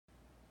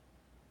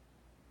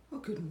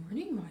good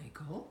morning,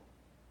 Michael.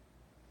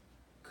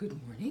 Good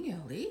morning,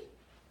 Ellie.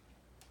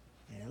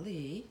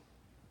 Ellie,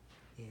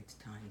 it's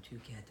time to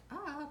get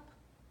up.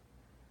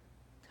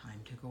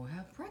 Time to go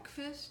have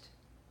breakfast.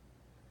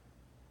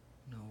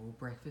 No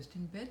breakfast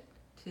in bed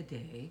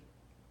today.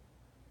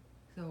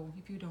 So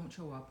if you don't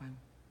show up, I'm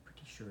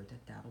pretty sure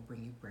that that'll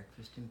bring you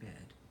breakfast in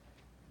bed.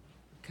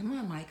 Come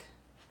on, Mike.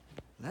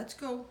 Let's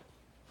go.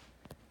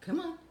 Come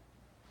on.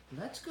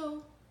 Let's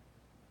go.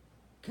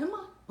 Come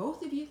on,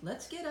 both of you,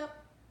 let's get up.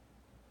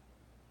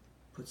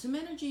 Put some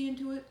energy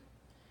into it.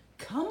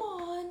 Come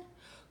on.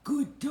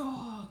 Good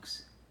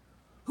dogs.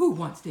 Who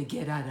wants to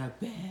get out of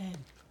bed?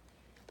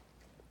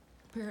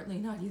 Apparently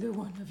not either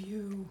one of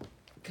you.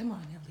 Come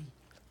on, Ellie.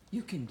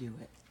 You can do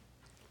it.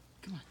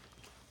 Come on.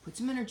 Put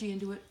some energy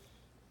into it.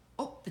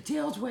 Oh, the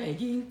tail's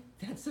wagging.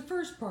 That's the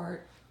first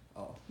part.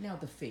 Oh, now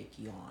the fake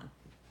yawn.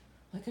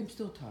 Like I'm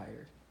still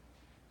tired.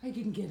 I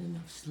didn't get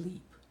enough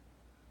sleep.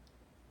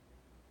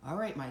 All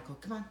right, Michael,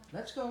 come on.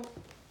 Let's go.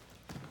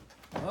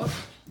 Oh,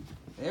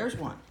 there's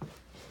one.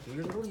 Do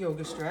your little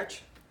yoga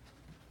stretch.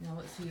 Now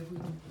let's see if we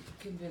can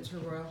convince Her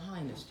Royal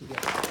Highness to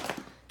get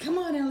up. Come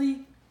on,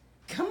 Ellie.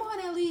 Come on,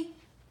 Ellie.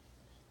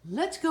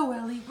 Let's go,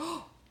 Ellie.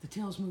 Oh, the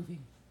tail's moving.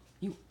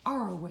 You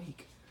are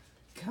awake.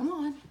 Come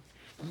on.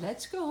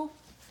 Let's go.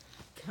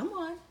 Come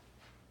on.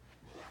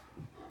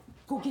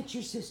 Go get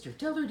your sister.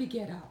 Tell her to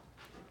get up.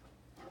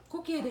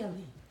 Go get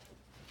Ellie.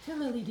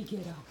 Tell Ellie to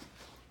get up.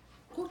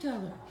 Go tell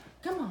her.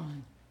 Come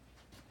on.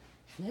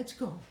 Let's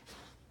go.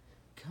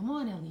 Come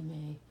on, Ellie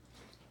Mae.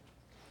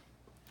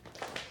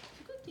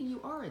 Good thing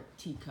you are a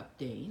teacup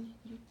Dane.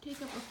 You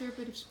take up a fair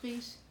bit of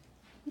space,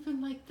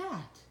 even like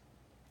that.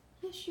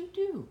 Yes, you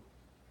do.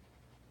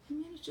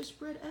 You manage to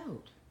spread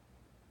out.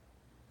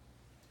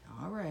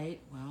 All right,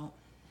 well,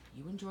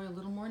 you enjoy a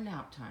little more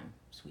nap time,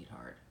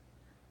 sweetheart.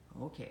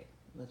 Okay,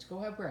 let's go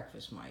have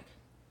breakfast, Mike.